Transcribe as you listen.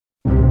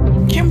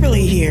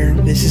Kimberly here.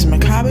 This is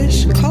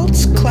Macabish,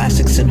 Cults,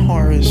 Classics, and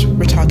Horrors.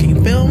 We're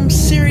talking films,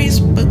 series,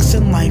 books,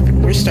 and life,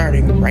 and we're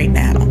starting right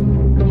now.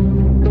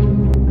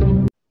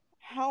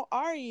 How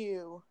are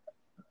you?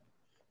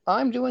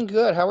 I'm doing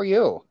good. How are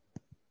you?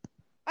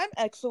 I'm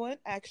excellent,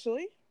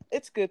 actually.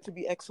 It's good to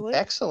be excellent.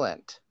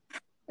 Excellent.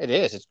 It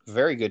is. It's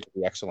very good to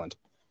be excellent.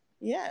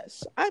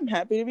 Yes, I'm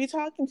happy to be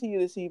talking to you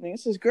this evening.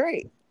 This is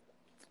great.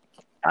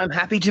 I'm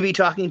happy to be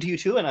talking to you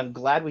too, and I'm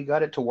glad we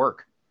got it to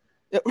work.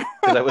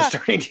 Because I was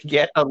starting to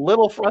get a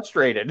little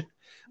frustrated.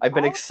 I've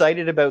been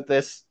excited about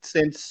this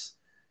since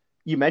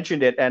you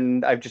mentioned it,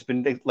 and I've just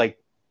been like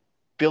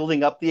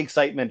building up the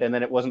excitement, and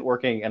then it wasn't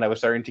working, and I was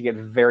starting to get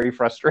very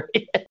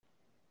frustrated.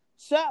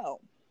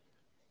 So,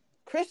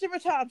 Christopher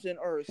Thompson,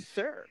 or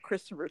Sir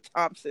Christopher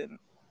Thompson.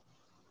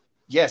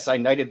 Yes, I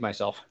knighted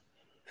myself.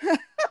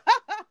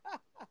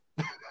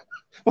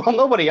 Well,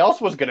 nobody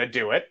else was going to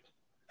do it.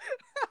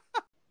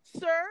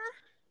 Sir,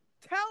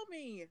 tell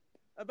me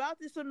about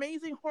this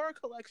amazing horror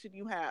collection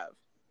you have.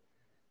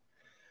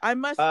 I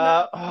must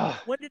know.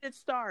 When did it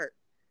start?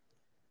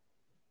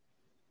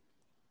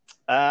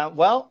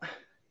 Well,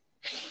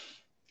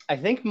 I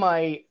think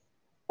my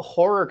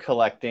horror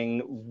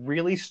collecting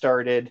really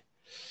started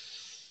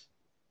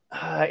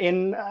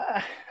in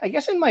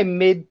my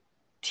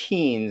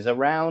mid-teens,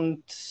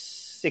 around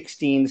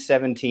 16,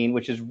 17,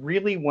 which is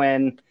really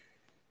when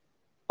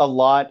a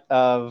lot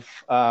of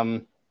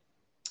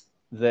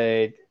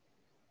the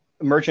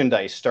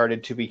merchandise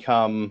started to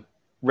become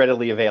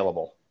readily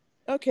available.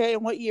 Okay,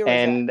 and what year was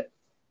that?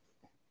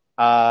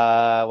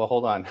 Well,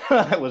 hold on.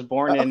 I was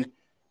born in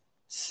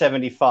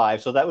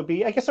 75, so that would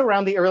be, I guess,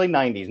 around the early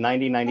 90s,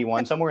 90,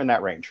 91, somewhere in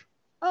that range.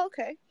 Oh,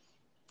 okay.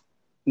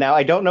 Now,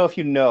 I don't know if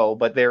you know,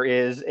 but there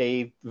is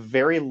a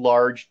very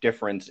large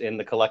difference in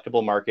the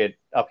collectible market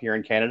up here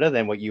in Canada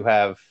than what you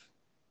have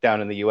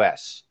down in the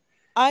US.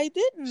 I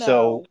didn't know.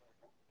 So,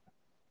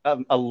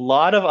 a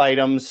lot of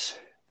items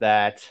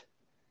that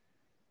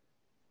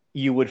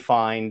you would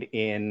find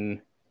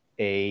in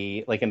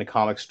a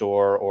comic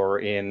store or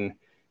in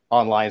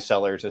online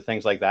sellers or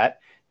things like that,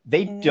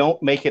 they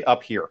don't make it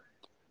up here.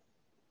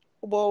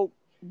 Well,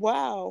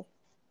 wow.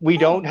 We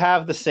don't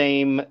have the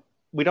same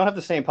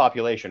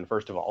population,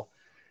 first of all.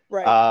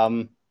 Right.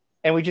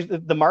 And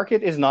the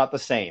market is not the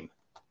same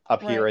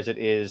up here as it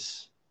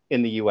is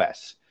in the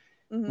US.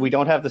 Mm-hmm. We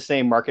don't have the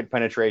same market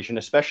penetration,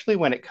 especially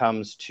when it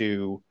comes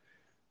to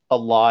a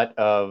lot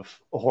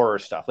of horror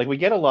stuff. Like, we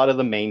get a lot of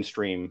the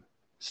mainstream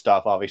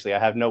stuff, obviously. I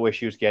have no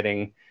issues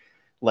getting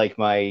like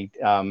my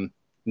NECA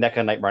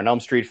Nightmare on Elm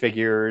Street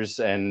figures,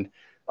 and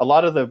a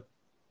lot of the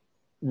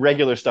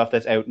regular stuff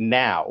that's out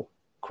now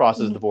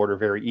crosses the border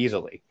very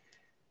easily.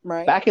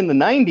 Right. Back in the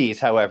 90s,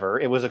 however,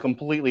 it was a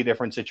completely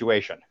different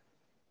situation.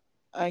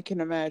 I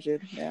can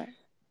imagine, yeah.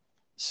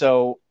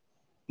 So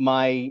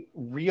my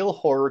real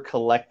horror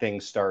collecting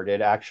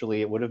started,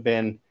 actually, it would have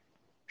been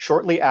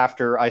shortly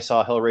after I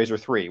saw Hellraiser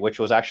 3, which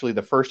was actually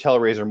the first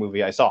Hellraiser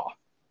movie I saw.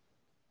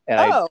 And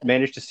I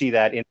managed to see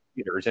that in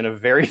theaters in a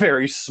very,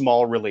 very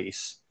small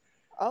release.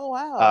 Oh,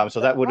 wow.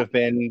 So that would have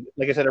been,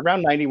 like I said,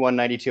 around 91,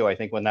 92, I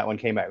think, when that one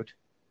came out.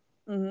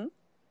 Mm-hmm.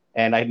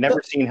 And I'd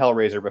never seen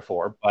Hellraiser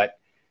before, but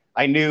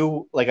I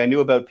knew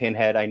about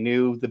Pinhead. I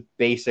knew the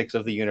basics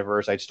of the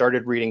universe. I'd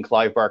started reading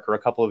Clive Barker a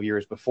couple of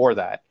years before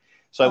that.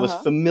 So I was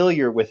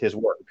familiar with his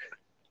work.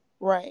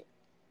 Right.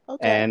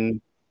 Okay.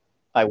 And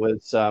I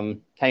was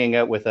hanging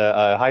out with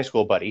a high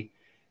school buddy,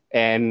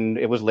 and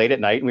it was late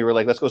at night, and we were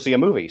like, let's go see a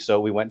movie. So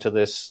we went to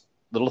this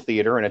little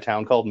theater in a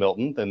town called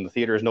Milton, and the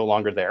theater is no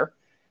longer there.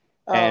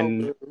 Oh.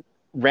 And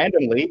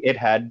randomly, they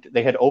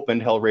had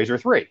opened Hellraiser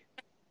 3.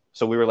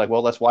 So we were like,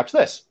 well, let's watch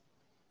this.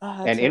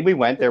 And in we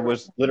went. There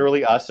was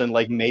literally us and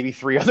like maybe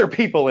 3 other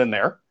people in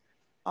there.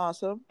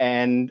 Awesome.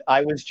 And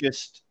I was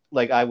just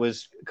like, I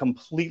was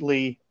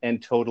completely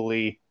and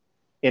totally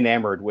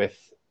enamored with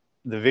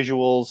the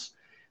visuals,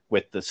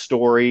 with the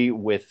story,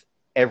 with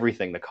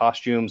everything, the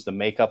costumes, the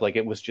makeup. Like,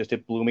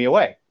 it blew me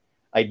away.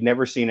 I'd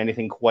never seen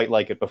anything quite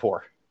like it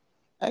before.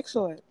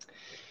 Excellent.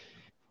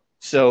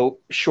 So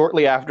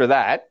shortly after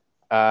that,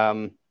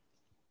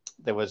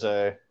 there was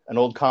an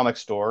old comic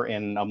store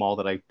in a mall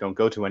that I don't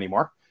go to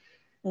anymore.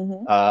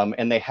 Mm-hmm.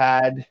 And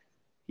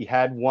he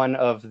had one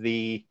of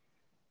the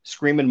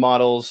Screamin'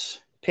 Models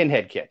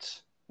Pinhead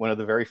kits, one of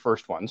the very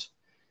first ones.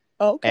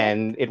 Okay.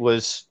 And it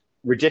was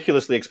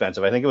ridiculously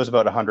expensive. I think it was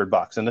about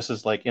 $100. And this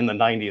is like in the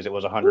 90s, it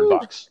was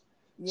 $100.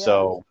 Yeah.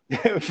 So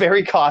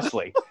very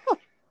costly.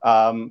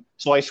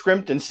 So I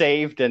scrimped and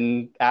saved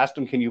and asked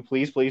him, can you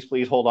please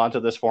hold on to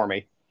this for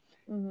me?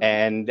 Mm-hmm.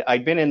 And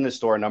I'd been in the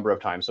store a number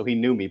of times, so he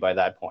knew me by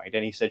that point.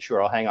 And he said,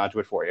 sure, I'll hang on to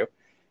it for you.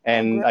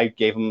 And I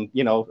gave him,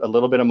 a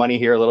little bit of money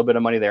here, a little bit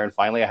of money there. And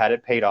finally I had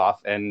it paid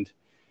off, and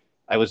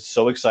I was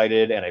so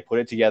excited, and I put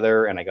it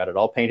together, and I got it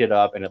all painted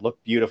up, and it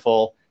looked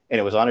beautiful, and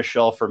it was on a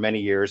shelf for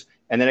many years.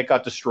 And then it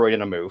got destroyed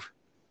in a move.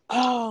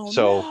 Oh,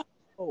 so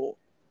no.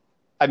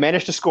 I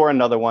managed to score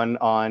another one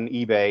on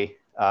eBay,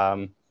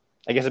 I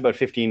guess about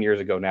 15 years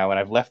ago now, and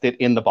I've left it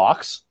in the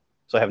box.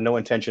 So I have no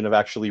intention of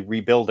actually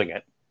rebuilding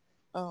it.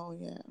 Oh,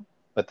 yeah.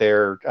 but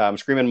their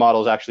Screamin'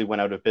 models actually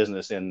went out of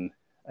business in,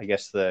 I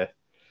guess,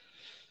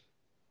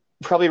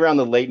 probably around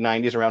the late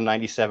 90s, around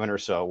 97 or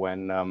so,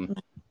 when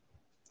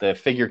the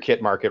figure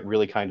kit market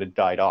really kind of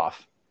died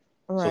off.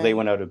 Right. So they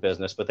went out of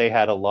business, but they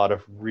had a lot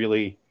of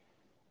really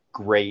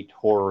great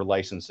horror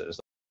licenses.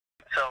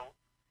 So,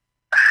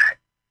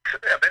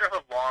 a bit of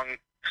a long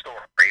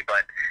story,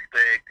 but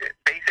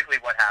basically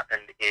what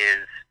happened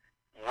is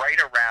right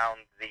around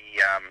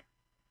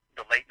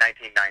the late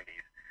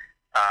 1990s,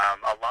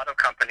 a lot of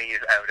companies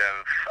out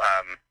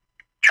of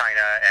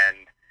China and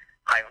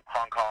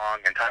Hong Kong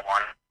and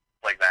Taiwan,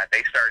 like that,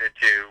 they started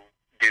to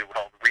do what's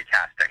called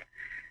recasting.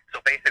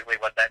 So basically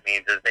what that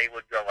means is they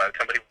would go out,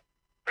 somebody,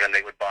 and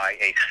they would buy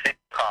a single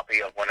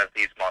copy of one of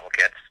these model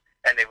kits,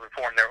 and they would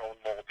form their own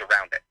molds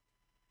around it.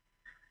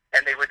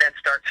 And they would then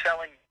start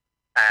selling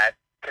at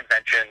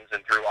conventions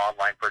and through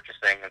online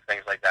purchasing and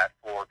things like that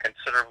for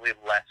considerably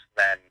less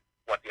than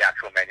what the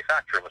actual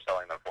manufacturer was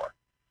selling them for.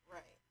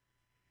 Right.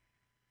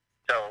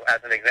 So as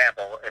an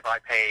example, if I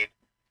paid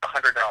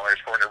 $100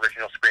 for an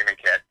original Screamin'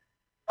 kit,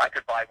 I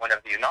could buy one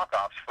of these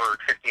knockoffs for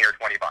 $15 or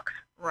 $20.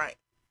 Right.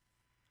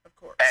 Of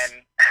course.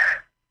 And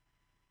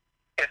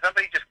if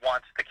somebody just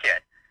wants the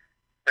kit,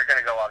 they're going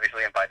to go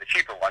obviously and buy the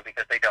cheaper one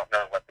because they don't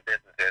know what the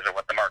business is or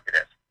what the market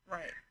is.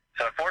 Right.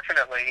 So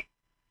unfortunately,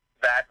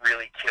 that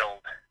really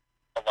killed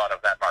a lot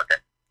of that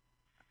market.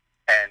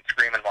 And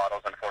Screamin'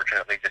 models,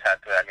 unfortunately, just had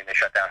to, they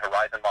shut down.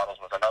 Horizon models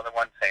was another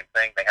one, same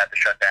thing. They had to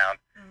shut down.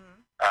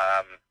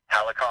 Mm-hmm.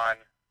 Helicon,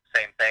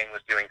 same thing,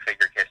 was doing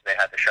figure kits. They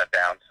had to shut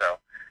down. So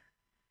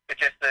it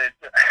just,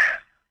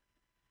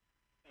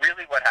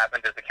 really what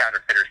happened is the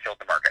counterfeiters killed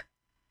the market.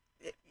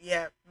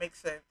 Yeah, makes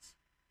sense.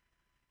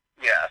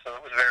 Yeah, so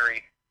it was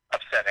very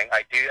upsetting.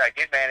 I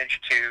did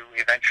manage to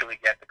eventually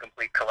get the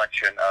complete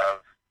collection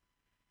of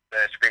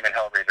the Screamin'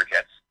 Hellraiser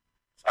kits.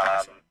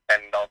 Awesome.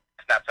 And I'll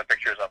snap some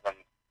pictures of them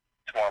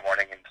tomorrow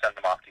morning and send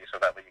them off to you so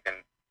that way you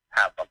can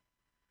have them.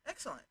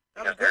 Excellent.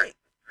 That was great.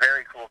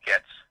 Very cool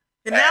kits.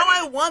 And now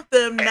I want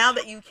them now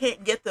that you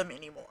can't get them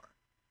anymore.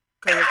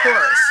 Because of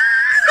course.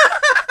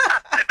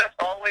 That's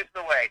always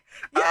the way.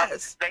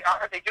 Yes. They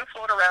do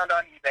float around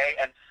on eBay,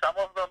 and some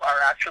of them are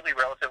actually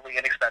relatively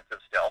inexpensive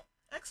still.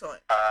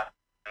 Excellent.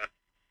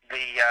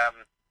 The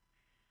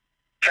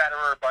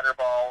Chatterer,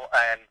 Butterball,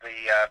 and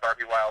the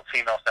Barbie Wild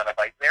female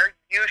Cenobite,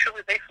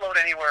 they float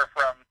anywhere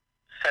from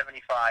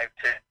 $75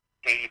 to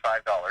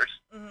 $85.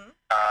 Mm-hmm.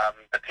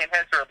 The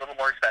pinheads are a little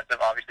more expensive,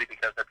 obviously,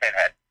 because they're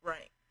pinhead.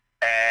 Right.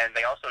 And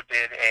they also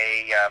did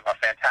a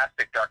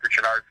fantastic Dr.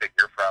 Channard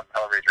figure from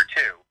Hellraiser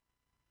 2.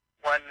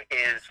 One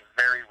is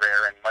very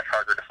rare and much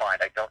harder to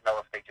find. I don't know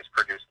if they just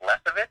produced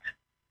less of it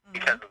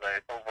because of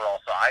the overall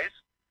size.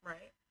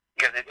 Right.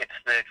 Because it's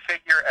the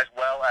figure as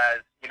well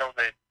as,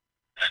 the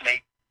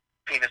snake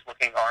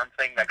penis-looking arm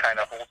thing that kind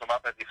of holds him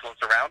up as he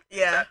floats around.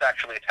 Yeah. That's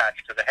actually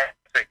attached to the head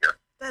figure.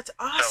 That's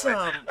awesome.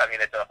 So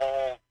it's a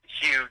whole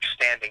huge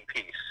standing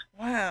piece.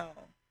 Wow.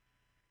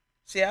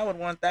 See, I would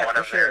want that One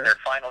for of sure. Their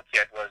final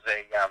kit was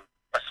a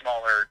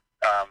smaller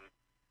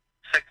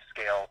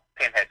 6-scale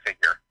pinhead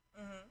figure.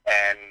 Mm-hmm.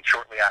 And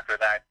shortly after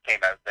that came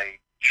out, they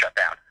shut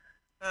down.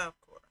 Oh,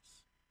 of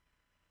course.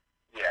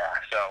 Yeah,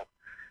 so,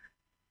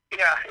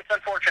 it's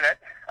unfortunate.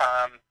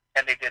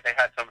 And they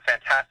had some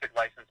fantastic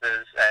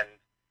licenses, and,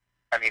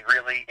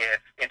 really,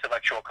 if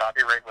intellectual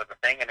copyright was a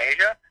thing in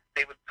Asia,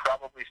 they would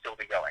probably still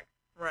be going.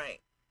 Right.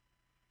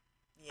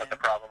 Yeah. But the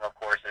problem, of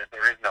course, is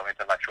there is no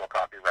intellectual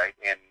copyright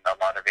in a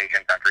lot of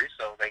Asian countries,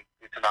 so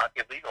it's not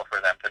illegal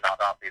for them to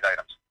knock off these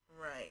items.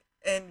 Right.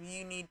 And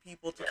you need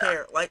people to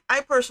care. Like,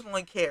 I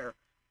personally care.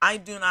 I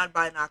do not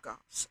buy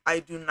knockoffs. I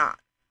do not.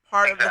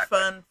 Part of the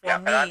fun for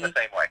me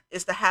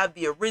is to have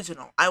the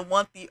original. I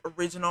want the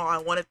original. I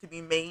want it to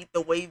be made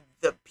the way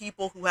the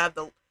people who have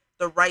the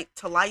right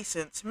to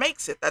license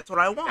makes it. That's what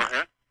I want.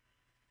 Mm-hmm.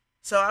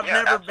 So I've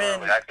never been...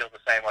 I feel the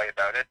same way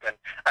about it. And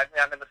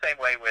I'm in the same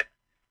way with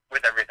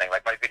everything.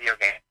 Like my video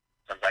games,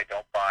 I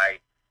don't buy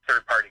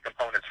third-party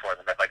components for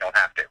them if I don't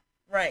have to.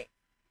 Right.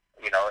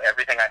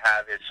 Everything I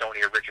have is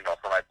Sony original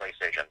for my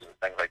PlayStations and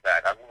things like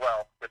that.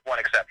 With one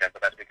exception,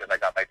 but that's because I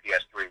got my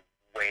PS3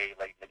 way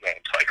late in the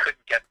game, so I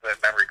couldn't get the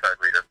memory card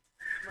reader.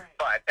 Right.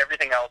 But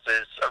everything else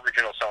is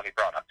original Sony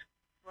product.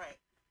 Right.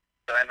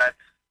 So, and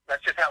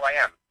that's just how I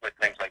am with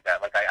things like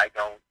that. Like I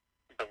don't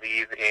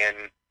believe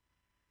in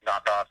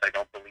knockoffs. I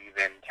don't believe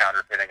in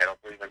counterfeiting. I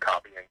don't believe in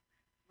copying.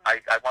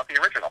 Right. I want the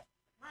original.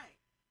 Right.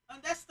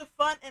 And that's the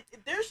fun. And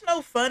there's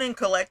no fun in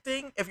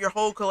collecting if your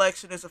whole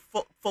collection is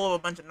full of a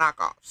bunch of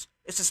knockoffs.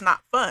 It's just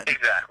not fun.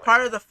 Exactly.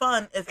 Part of the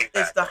fun is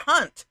the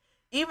hunt.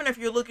 Even if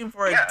you're looking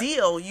for a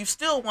deal, you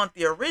still want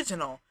the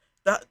original.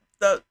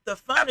 The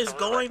fun is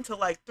going to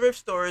like thrift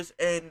stores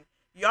and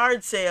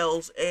yard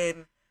sales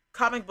and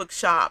comic book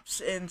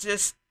shops and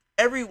just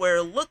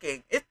everywhere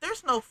looking.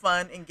 There's no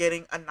fun in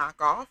getting a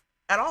knockoff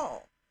at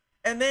all.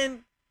 And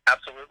then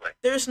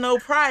there's no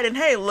pride in,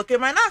 hey, look at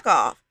my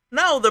knockoff.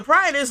 No, the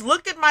pride is,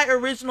 look at my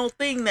original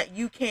thing that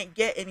you can't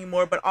get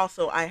anymore, but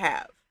also I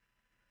have.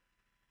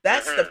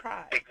 That's the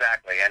pride.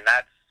 Exactly, and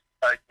that's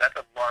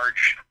a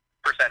large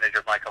percentage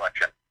of my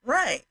collection.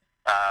 Right.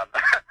 Um,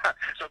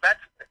 so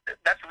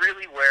that's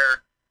really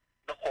where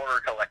the horror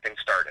collecting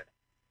started.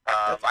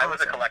 That's I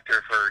was a awesome.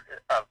 collector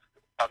of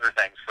other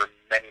things for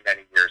many,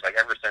 many years. Like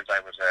ever since I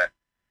was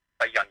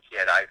a young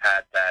kid, I've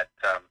had that.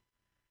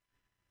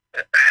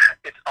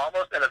 It's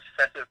almost an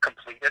obsessive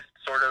completist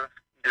sort of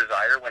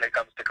desire when it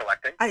comes to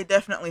collecting. I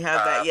definitely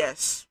have that.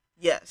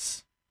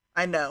 Yes,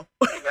 I know.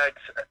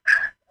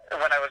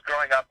 When I was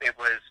growing up, it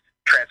was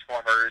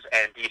Transformers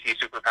and DC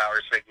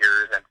Superpowers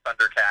figures and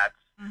Thundercats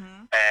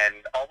and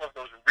all of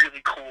those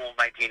really cool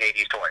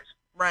 1980s toys.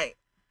 Right.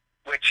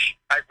 Which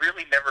I've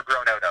really never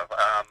grown out of.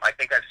 I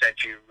think I've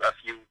sent you a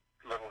few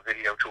little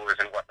video tours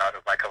and whatnot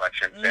of my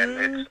collections, and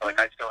it's like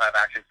I still have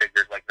action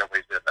figures like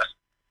nobody's business.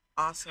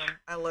 Awesome.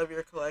 I love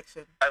your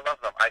collection. I love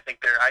them. I think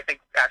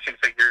action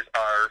figures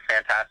are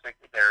fantastic.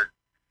 They're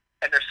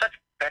such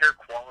better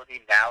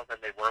quality now than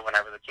they were when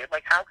I was a kid.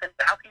 Like how can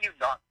you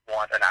not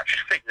want an action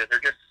figure? They're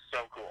just so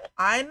cool.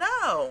 I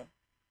know.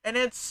 And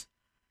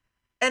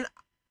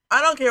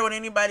I don't care what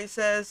anybody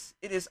says,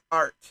 it is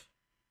art.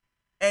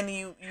 And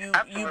you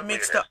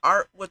mix the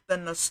art with the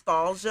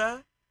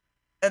nostalgia,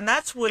 and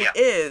that's what it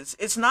is.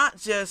 It's not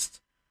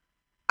just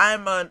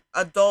I'm an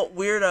adult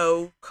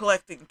weirdo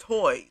collecting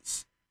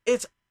toys.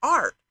 It's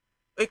art.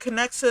 It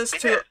connects us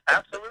to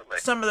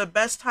some of the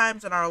best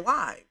times in our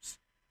lives.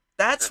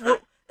 That's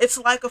what it's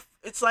like.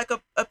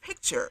 A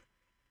picture.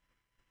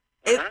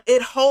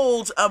 It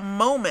holds a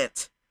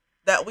moment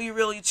that we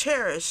really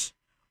cherish,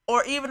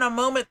 or even a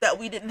moment that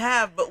we didn't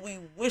have but we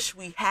wish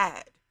we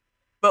had.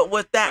 But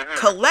with that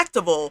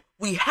collectible,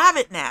 we have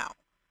it now.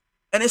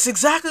 And it's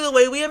exactly the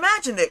way we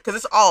imagined it, because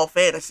it's all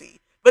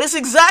fantasy. But it's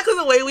exactly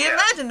the way we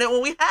imagined it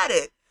when we had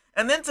it.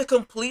 And then to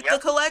complete the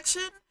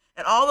collection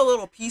and all the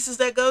little pieces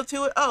that go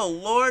to it, oh,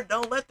 Lord,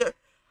 don't let the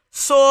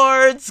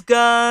swords,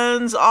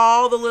 guns,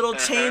 all the little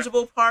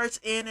changeable parts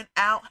in and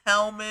out,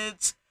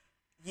 helmets.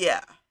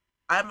 Yeah,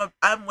 I'm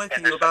with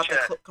you about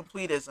the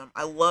completism.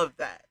 I love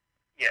that.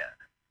 Yeah.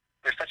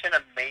 There's such an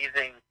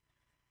amazing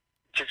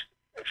just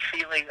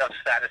feeling of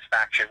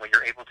satisfaction when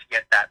you're able to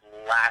get that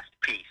last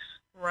piece.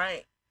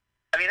 Right.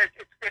 I mean,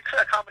 it's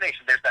a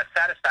combination. There's that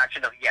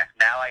satisfaction of, yes,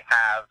 now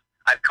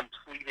I've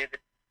completed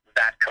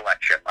that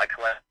collection. My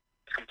collection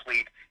is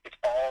complete. It's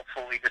all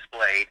fully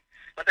displayed.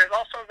 But there's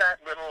also that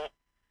little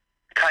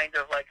kind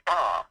of like,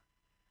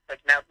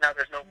 like now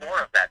there's no more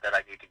of that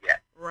I need to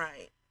get.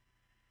 Right.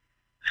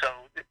 So,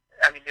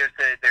 I mean, there's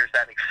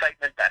that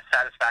excitement, that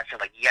satisfaction,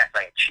 like, yes,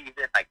 I achieved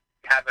it. I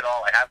have it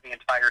all. I have the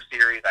entire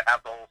series. I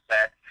have the whole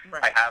set.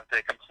 Right. I have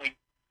the complete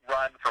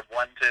run from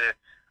 1 to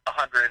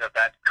 100 of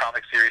that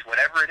comic series,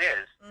 whatever it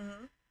is.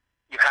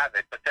 You have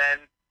it. But then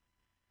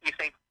you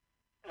think,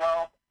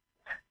 well,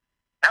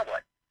 now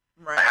what?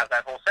 Right. I have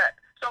that whole set.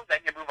 So then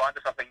you move on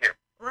to something new.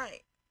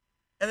 Right.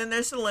 And then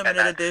there's the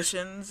limited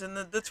editions and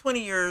the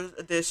 20-year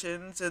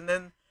editions, and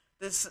then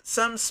there's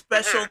some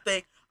special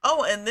thing.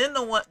 Oh, and then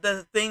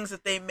the things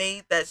that they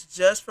made that's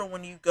just for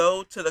when you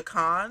go to the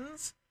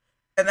cons,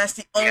 and that's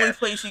the only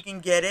place you can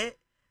get it.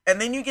 And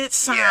then you get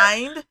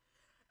signed,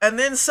 and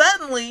then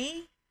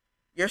suddenly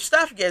your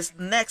stuff gets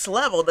next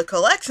level. The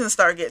collections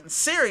start getting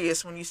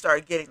serious when you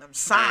start getting them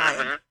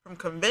signed from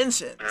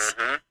conventions.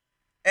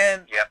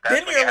 And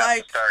then you're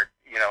like, start,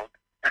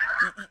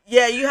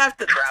 you have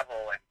to travel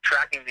and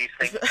tracking these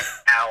things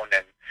down,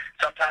 and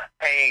sometimes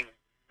paying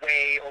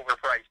way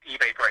overpriced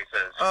eBay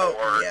prices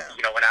for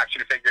an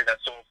action figure that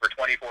sold for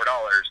 $24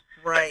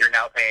 that you're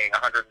now paying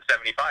 $175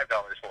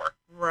 for.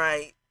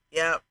 Right.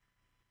 Yep.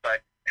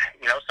 But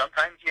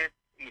sometimes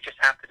you just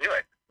have to do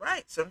it.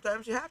 Right.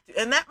 Sometimes you have to,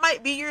 and that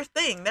might be your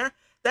thing.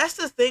 That's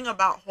the thing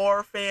about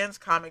horror fans,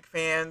 comic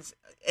fans,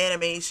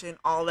 animation,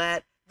 all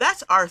that.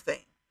 That's our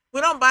thing.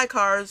 We don't buy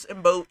cars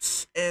and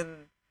boats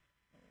and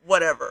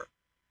whatever.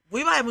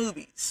 We buy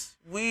movies.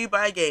 We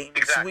buy games.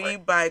 Exactly. We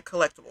buy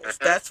collectibles.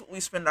 That's what we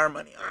spend our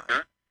money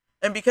on.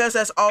 And because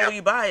that's all we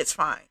buy, it's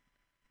fine.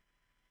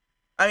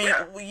 I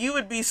mean, you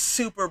would be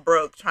super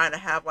broke trying to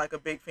have like a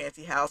big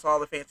fancy house, all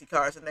the fancy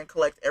cars, and then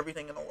collect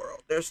everything in the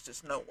world. There's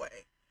just no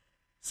way.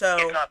 So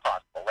it's not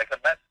possible. Like,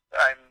 unless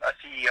I'm a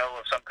CEO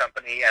of some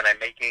company and I'm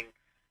making,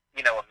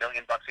 $1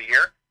 million a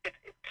year, it's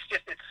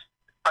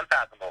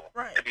unfathomable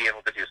to be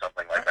able to do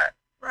something like that.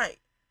 Right.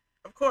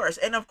 Of course.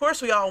 And of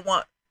course we all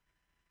want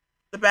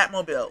the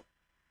Batmobile.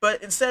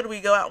 But instead we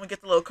go out and we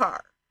get the little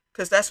car.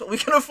 Because that's what we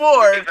can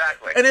afford.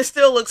 Exactly. And it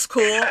still looks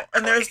cool. Exactly.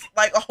 And there's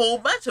like a whole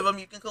bunch of them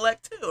you can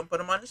collect too and put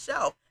them on the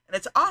shelf. And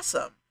it's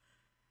awesome.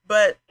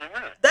 But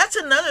that's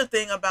another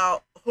thing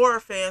about horror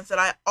fans that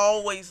I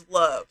always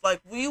love.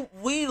 Like we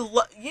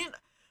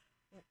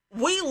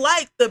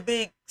like the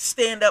big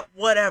stand-up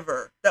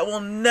whatever that we'll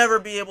never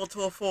be able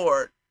to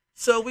afford.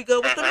 So we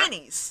go with the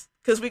minis.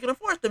 Because we can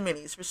afford the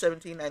minis for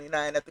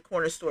 $17.99 at the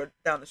corner store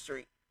down the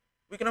street.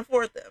 We can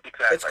afford them.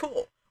 Exactly. It's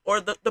cool.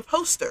 Or the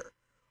poster.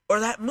 Or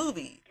that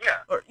movie. Yeah.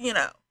 Or,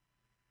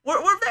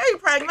 we're very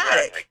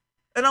pragmatic. Exactly.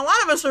 And a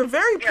lot of us are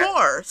very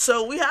poor.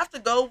 So we have to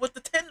go with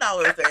the $10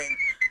 thing.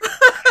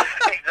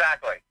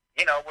 Exactly.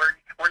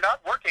 We're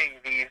not working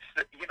these,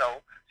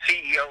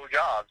 CEO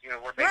jobs.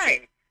 We're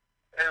making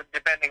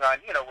depending on,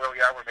 where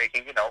we are, we're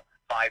making, $5, $10,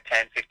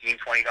 $15,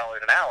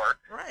 $20 an hour.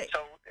 Right.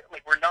 So,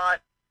 like, we're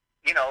not,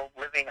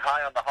 living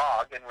high on the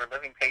hog, and we're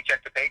living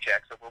paycheck to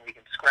paycheck. So when we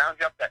can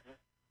scrounge up that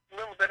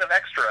little bit of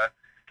extra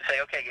to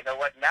say, okay, you know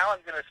what, now I'm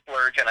going to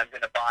splurge and I'm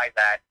going to buy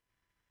that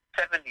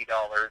 $70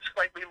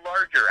 slightly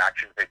larger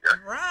action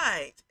figure.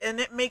 Right. And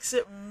it makes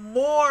it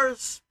more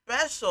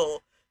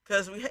special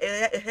because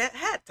it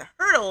had to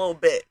hurt a little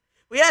bit.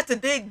 We had to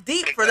dig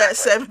deep for that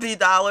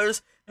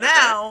 $70.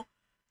 Now,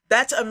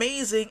 that's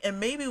amazing, and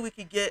maybe we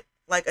could get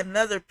like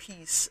another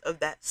piece of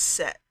that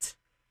set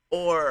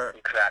or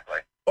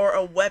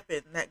a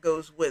weapon that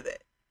goes with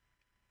it.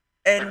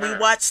 And we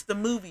watch the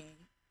movie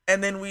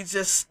and then we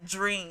just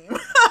dream.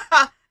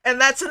 And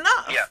that's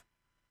enough. Yeah.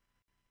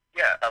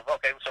 Yeah.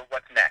 Okay, so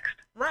what's next?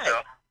 Right.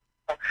 So,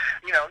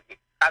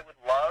 I would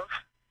love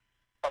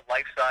a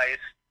life-size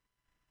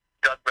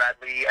Doug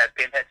Bradley as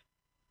Pinhead.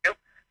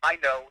 I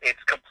know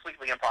it's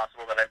completely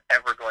impossible that I'm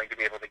ever going to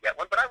be able to get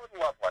one, but I would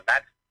love one.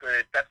 That's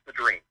the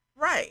dream.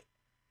 Right.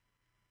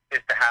 Is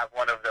to have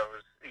one of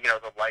those,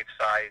 the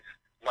life-size,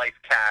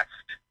 life-cast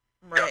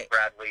Doug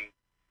Bradley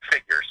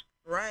figures.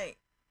 Right.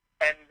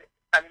 And,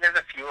 I mean, there's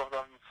a few of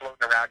them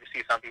floating around. You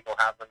see some people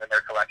have them in their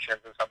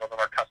collections, and some of them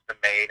are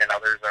custom-made, and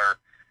others are,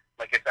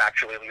 like, it's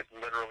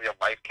literally a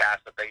life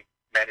cast that they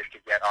managed to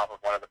get off of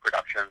one of the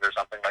productions or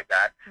something like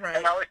that. Right.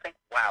 And I always think,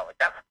 wow, like,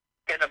 that's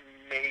an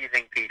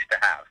amazing piece to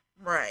have.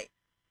 Right.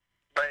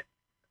 But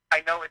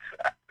I know it's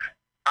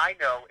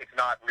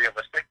not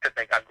realistic to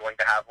think I'm going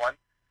to have one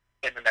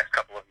in the next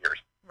couple of years.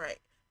 Right.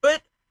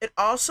 But it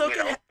also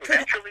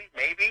eventually,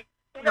 maybe.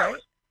 Who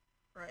knows?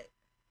 Right.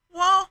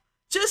 Well,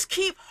 just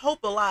keep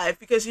hope alive,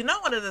 because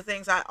one of the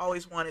things I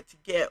always wanted to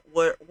get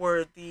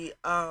were the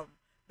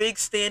big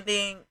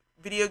standing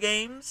video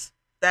games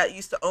that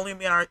used to only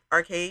be in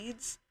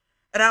arcades,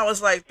 and I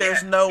was like,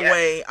 there's no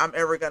way I'm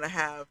ever gonna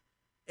have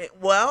it.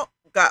 Well,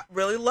 got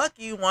really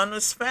lucky. One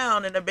was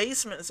found in a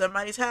basement in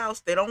somebody's house.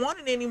 They don't want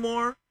it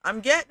anymore. I'm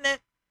getting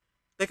it.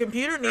 The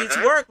computer needs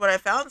work, but I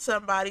found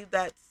somebody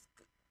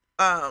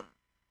that'll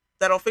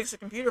fix the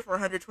computer for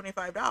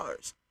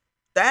 $125.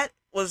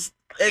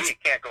 You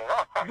can't go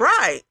wrong.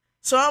 Right.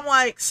 So I'm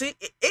like, see,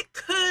 it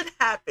could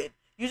happen.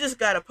 You just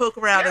got to poke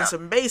around in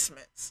some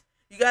basements.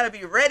 You got to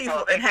be ready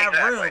for it and have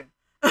room.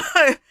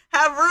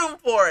 Have room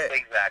for it.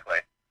 Exactly.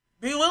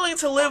 Be willing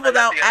to live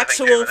without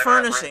actual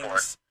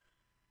furnishings.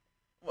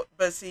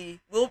 But see,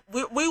 we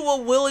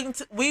will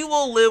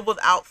live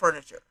without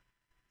furniture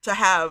to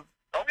have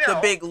the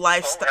big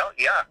lifestyle.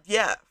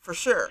 Yeah, for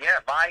sure. Yeah,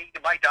 my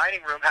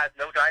dining room has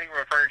no dining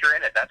room furniture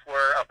in it. That's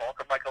where a bulk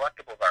of my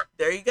collectibles are.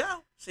 There you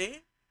go.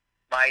 See?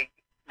 My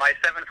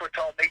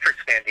 7-foot-tall Matrix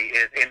standee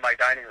is in my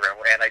dining room,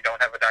 and I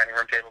don't have a dining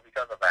room table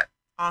because of that.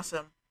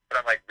 Awesome. But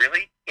I'm like,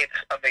 really? It's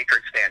a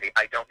Matrix standee.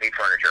 I don't need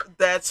furniture.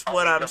 That's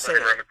what I'm saying.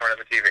 Living room in front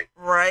of the TV.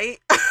 Right?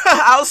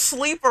 I'll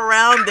sleep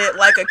around it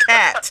like a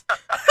cat.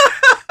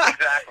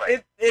 Exactly.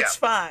 It's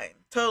fine.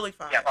 Totally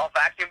fine. Yeah, I'll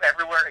vacuum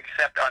everywhere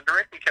except under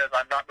it because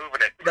I'm not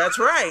moving it. That's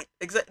right.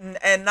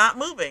 And not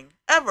moving.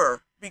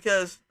 Ever.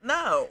 Because,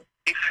 no.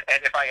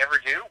 And if I ever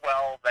do,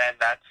 well, then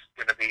that's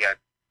going to be a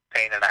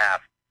pain and a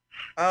half.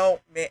 Oh,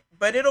 man.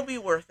 But it'll be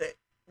worth it.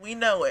 We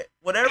know it.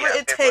 Whatever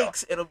it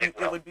takes, it would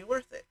be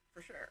worth it.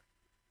 For sure.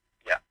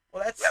 Yeah.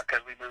 Well, that's... Yeah,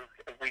 because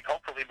we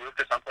hopefully move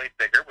to someplace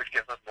bigger, which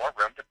gives us more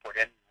room to put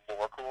in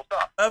more cool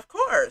stuff. Of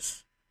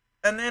course.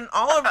 And then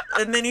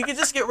you can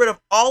just get rid of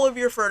all of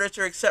your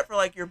furniture except for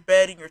like your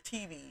bed and your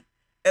TV,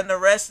 and the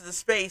rest of the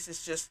space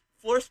is just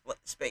floor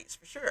space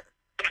for sure.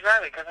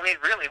 Exactly, because I mean,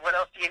 really, what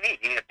else do you need?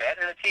 You need a bed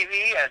and a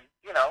TV, and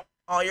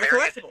all your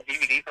collectibles,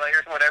 DVD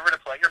players, and whatever to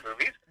play your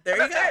movies. There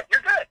you go.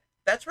 You're good.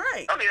 That's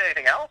right. Don't need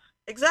anything else.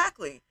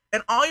 Exactly,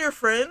 and all your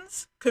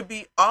friends could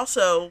be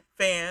also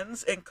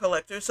fans and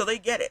collectors, so they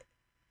get it.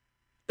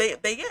 They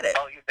get it.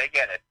 Oh, they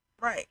get it.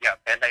 Right. Yeah,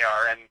 and they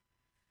are,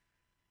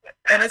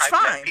 and it's I've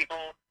fine. Met people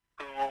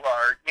who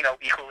are,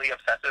 equally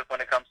obsessive when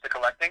it comes to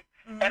collecting,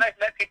 and I've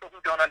met people who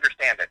don't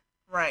understand it.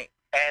 Right.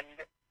 And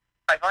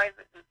I find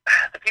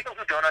the people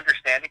who don't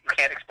understand it, you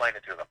can't explain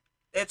it to them.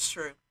 It's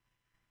true.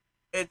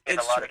 In a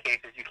lot of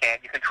cases, you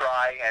can't. You can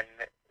try, and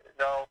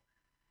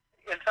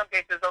in some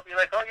cases, they'll be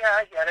like, oh, yeah,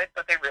 I get it,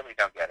 but they really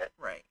don't get it.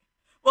 Right.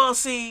 Well,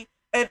 see,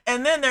 and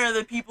then there are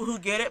the people who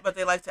get it, but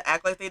they like to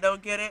act like they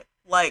don't get it,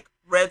 like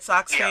Red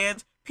Sox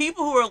fans.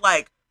 People who are,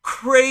 like,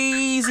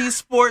 crazy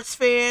sports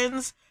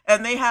fans,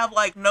 and they have,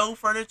 like, no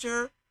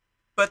furniture,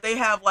 but they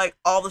have, like,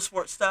 all the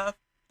sports stuff.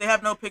 They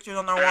have no pictures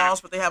on their walls,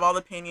 but they have all the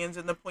opinions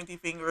and the pointy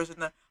fingers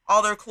and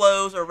all their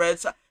clothes are Red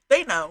Sox.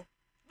 They know.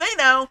 They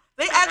know.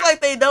 They act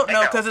like they don't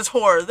know because it's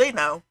horror. They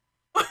know.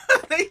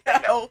 They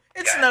know.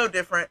 It's no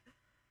different.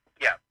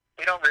 Yeah.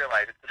 They don't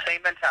realize it's the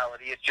same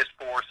mentality. It's just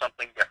for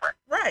something different.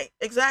 Right.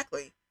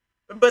 Exactly.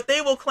 But they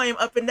will claim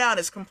up and down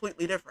it's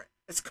completely different.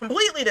 It's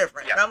completely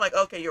different. Yeah. And I'm like,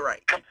 okay, you're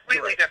right.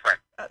 Completely different.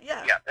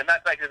 Yeah. Yeah. And I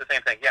do the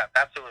same thing. Yeah,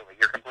 absolutely.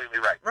 You're completely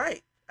right.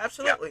 Right.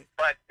 Absolutely. Yeah.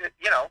 But,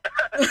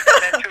 and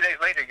then 2 days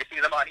later, you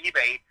see them on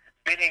eBay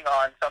bidding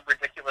on some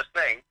ridiculous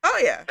thing. Oh,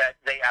 yeah. That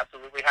they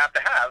absolutely have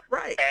to have.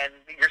 Right. And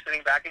you're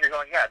sitting back and you're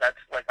going, yeah, that's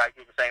like,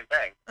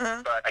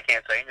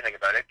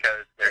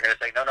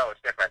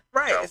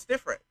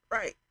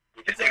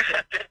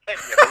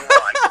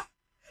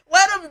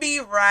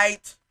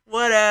 right.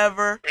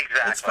 Whatever.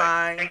 Exactly. It's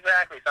fine.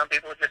 Exactly. Some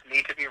people just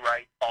need to be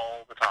right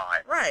all the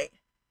time. Right.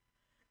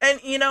 And,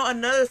 you know,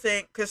 another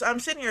thing, because I'm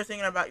sitting here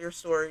thinking about your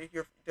story,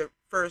 the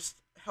first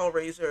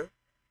Hellraiser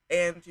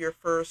and your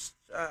first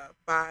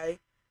buy.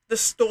 The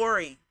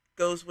story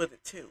goes with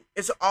it, too.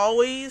 It's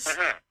always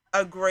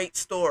a great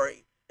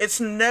story.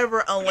 It's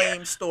never a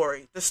lame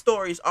story. The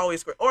story's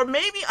always great. Or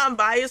maybe I'm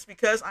biased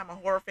because I'm a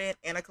horror fan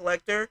and a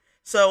collector,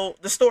 so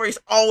the story's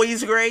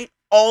always great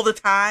all the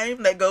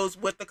time that goes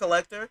with the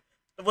collector,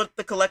 with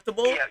the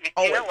collectible. Yeah,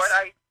 you know what?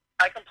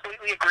 I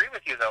completely agree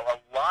with you, though. A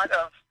lot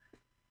of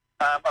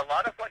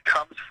what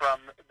comes from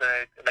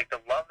the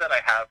love that I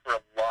have for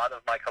a lot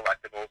of my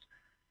collectibles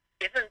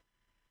isn't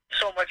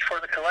so much for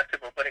the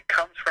collectible, but it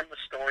comes from the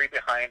story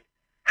behind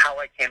how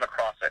I came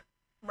across it.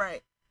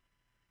 Right.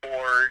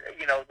 Or,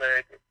 you know,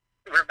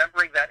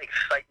 remembering that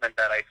excitement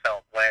that I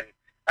felt when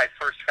I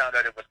first found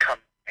out it was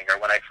coming, or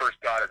when I first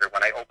got it, or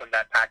when I opened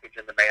that package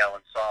in the mail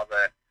and saw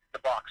the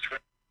box for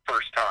the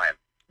first time.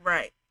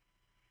 Right.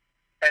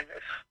 And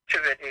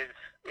much of it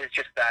is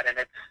just that, and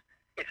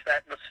it's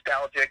that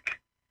nostalgic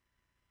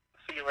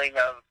feeling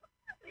of,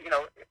 you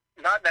know,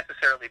 not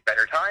necessarily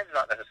better times,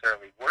 not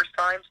necessarily worse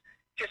times,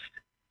 just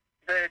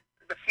the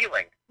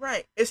feeling.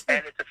 Right.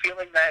 And it's a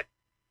feeling that,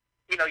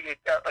 you know,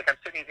 like I'm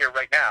sitting here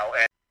right now,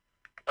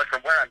 but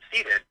from where I'm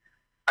seated,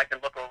 I can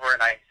look over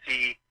and I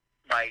see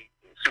my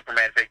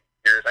Superman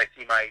figures, I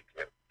see my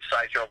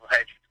Sideshow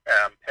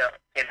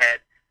Pinhead,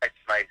 I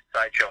see my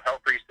Sideshow Hell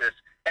Priestess,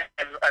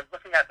 and I'm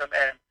looking at them,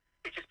 and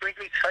it just brings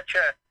me such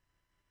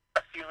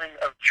a feeling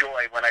of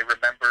joy when I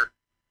remember,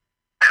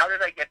 how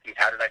did I get these?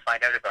 How did I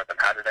find out about them?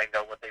 How did I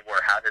know what they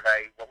were?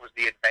 What was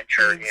the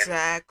adventure in,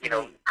 you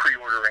know,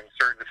 pre-ordering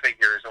certain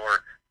figures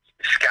or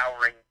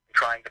scouring,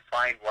 trying to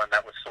find one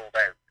that was sold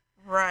out?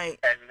 Right.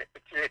 And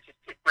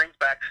it brings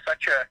back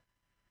such a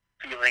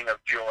feeling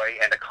of joy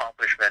and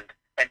accomplishment,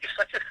 and just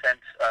such a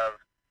sense of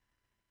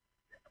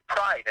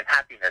pride and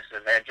happiness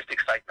and just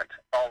excitement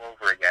all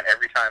over again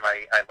every time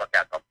I look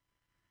at them.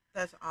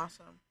 That's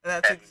awesome.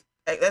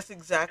 That's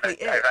exactly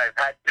it. I've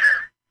had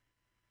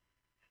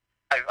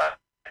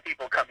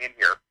people come in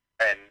here,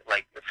 and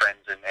like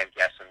friends and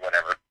guests and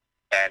whatever,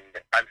 and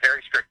I'm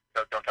very strict.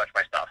 Don't touch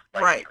my stuff.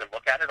 Like, right. You can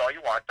look at it all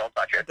you want. Don't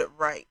touch it.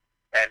 Right.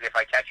 And if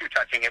I catch you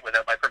touching it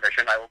without my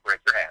permission, I will break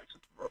your hands.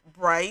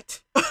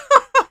 Right.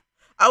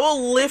 I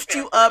will lift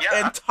you up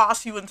and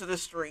toss you into the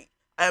street.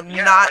 I'm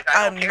not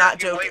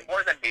joking. Way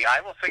more than me.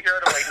 I will figure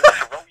out a way to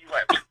throw you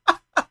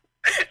out.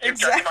 You've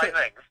done my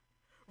things.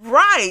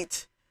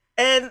 Right.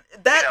 And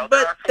that, you know,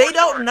 but they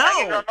don't know.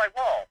 On my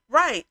wall.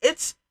 Right.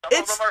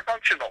 Some of them are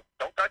functional.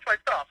 Don't touch my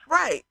stuff.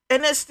 Right.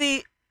 And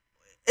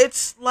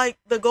it's like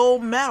the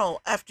gold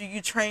medal after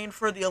you train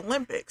for the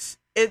Olympics.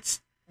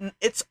 It's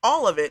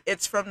all of it.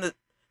 It's from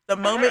the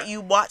moment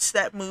you watched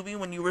that movie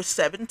when you were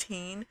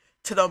 17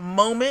 to the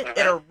moment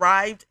it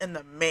arrived in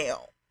the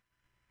mail.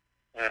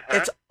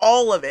 It's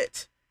all of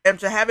it. And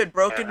to have it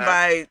broken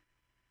by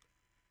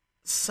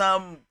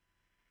some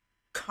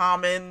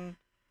common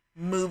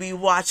movie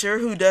watcher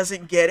who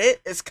doesn't get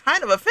it is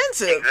kind of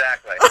offensive.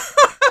 Exactly.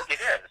 It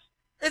is.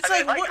 It's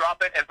if I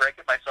drop it and break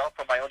it myself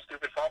from my own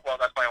stupid fault, well,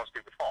 that's my own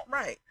stupid fault.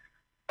 Right.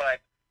 But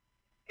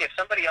if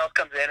somebody else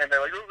comes in and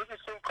they're like, "Oh, this is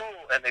so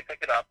cool," and they pick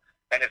it up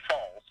and it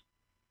falls.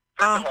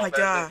 First of all, my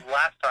God. This is the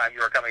last time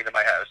you are coming to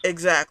my house.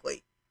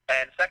 Exactly.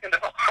 And second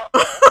of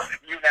all,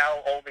 you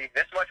now owe me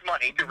this much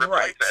money to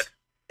replace it.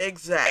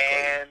 Exactly.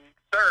 And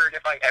third,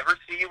 if I ever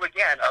see you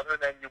again, other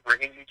than you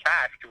bringing me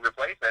cash to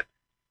replace it,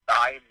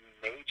 I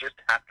may just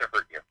have to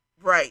hurt you.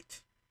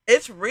 Right.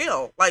 It's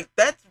real. Like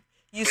that's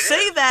you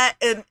say that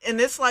and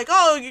it's like,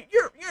 oh,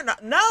 you're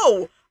not.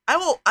 No, I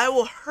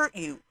will hurt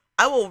you.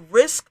 I will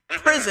risk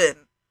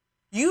prison.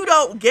 You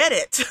don't get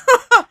it.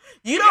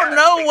 You don't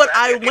know what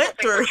I went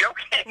through.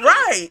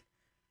 Right.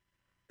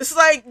 It's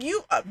like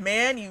you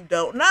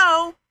don't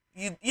know.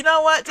 You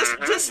know what?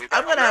 Just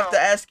I'm gonna have to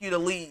ask you to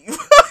leave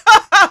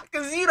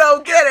because you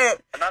don't get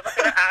it. I'm not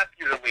going to ask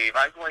you to leave.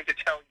 I'm going to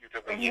tell you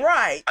to leave.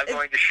 Right. I'm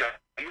going to show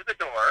you the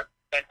door,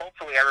 and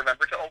hopefully I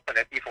remember to open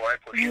it before I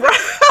push you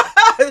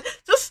into it.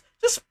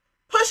 Just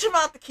push him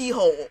out the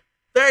keyhole.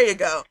 There you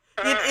go.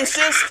 It's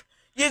just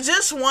you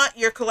just want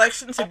your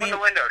collection to open be the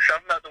window.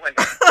 Shove him out the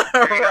window.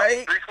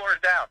 Right. 3 floors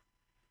down.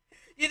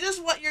 You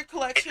just want your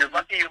collection. If you're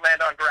lucky, you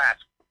land on grass.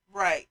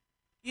 Right.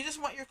 You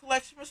just want your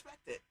collection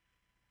respected.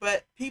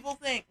 But people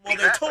think, well,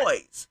 they're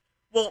toys.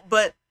 Well,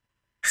 but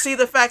see,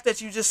 the fact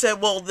that you just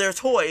said, well, they're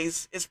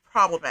toys is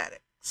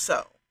problematic.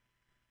 So,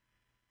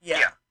 yeah.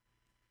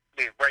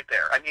 Right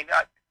there. I mean,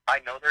 I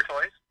know they're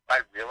toys.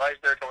 I realize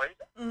they're toys.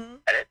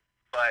 Get it?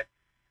 But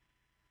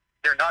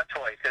they're not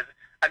toys. Because,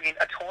 I mean,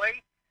 a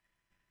toy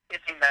is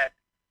something that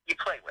you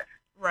play with.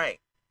 Right.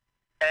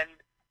 And,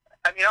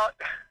 I mean,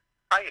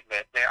 I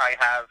admit that I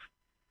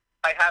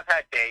have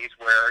had days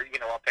where, you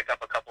know, I'll pick up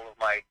a couple of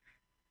my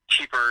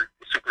cheaper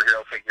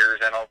superhero figures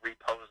and I'll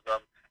repose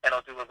them and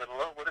I'll do a little,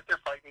 what if they're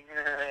fighting,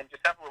 and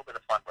just have a little bit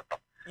of fun with them.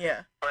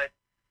 Yeah. But,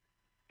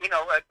 you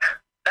know,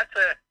 that's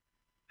a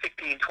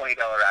 $15, $20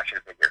 action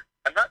figure.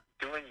 I'm not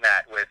doing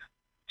that with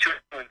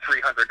 $200 and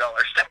 $300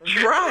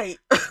 statues. Right.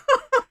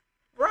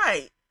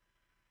 Right.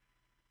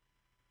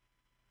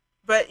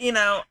 But, you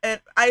know,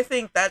 and I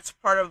think that's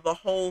part of the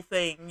whole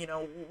thing. You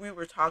know, we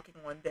were talking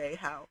one day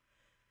how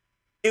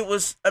it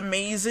was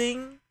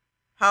amazing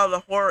how the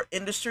horror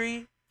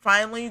industry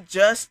finally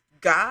just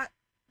got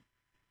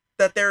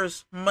that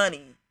there's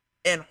money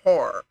in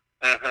horror.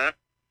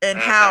 And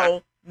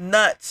how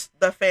nuts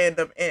the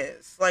fandom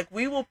is. Like,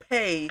 we will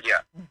pay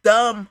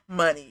dumb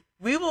money.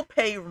 We will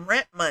pay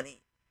rent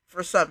money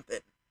for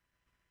something.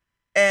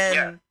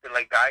 And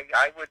like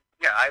I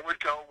would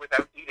go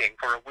without eating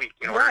for a week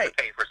in order to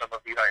pay for some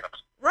of these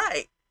items.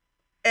 Right.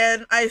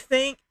 And I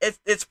think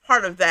it's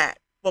part of that.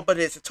 Well, but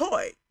it's a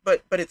toy.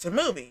 But it's a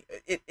movie.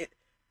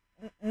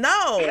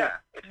 No. Yeah,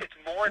 it's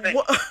more than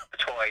a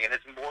toy, and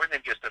it's more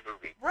than just a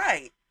movie.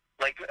 Right.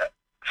 Like,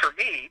 for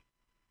me,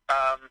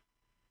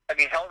 I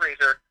mean,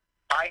 Hellraiser,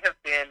 I have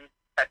been,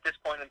 at this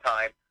point in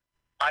time,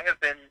 I have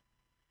been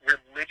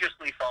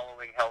religiously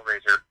following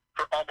Hellraiser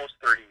for almost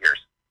 30 years.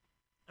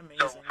 Amazing.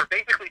 So for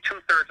basically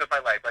 2/3 of my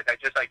life, like I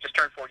just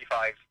turned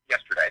 45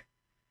 yesterday.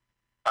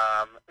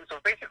 So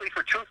basically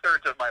for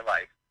 2/3 of my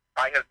life,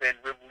 I have been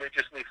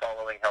religiously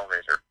following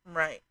Hellraiser.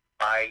 Right.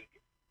 I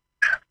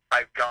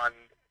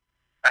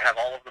have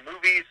all of the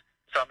movies,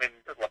 some in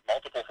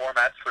multiple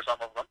formats for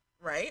some of them.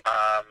 Right.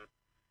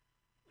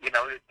 You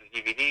know, the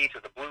DVD to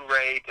the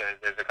Blu-ray,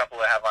 there's a couple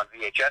I have on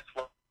VHS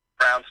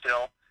around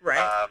still.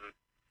 Right.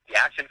 The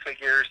action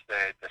figures,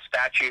 the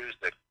statues,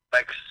 the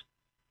legs,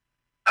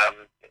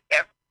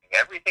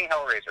 everything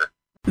Hellraiser.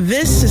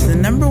 This is the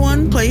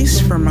 #1 place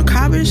for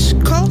macabish,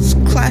 cults,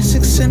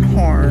 classics, and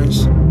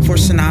horrors. For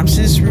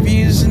synopsis,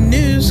 reviews, and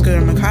news, go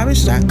to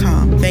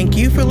macabish.com. Thank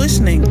you for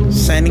listening.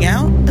 Signing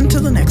out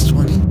until the next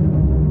one.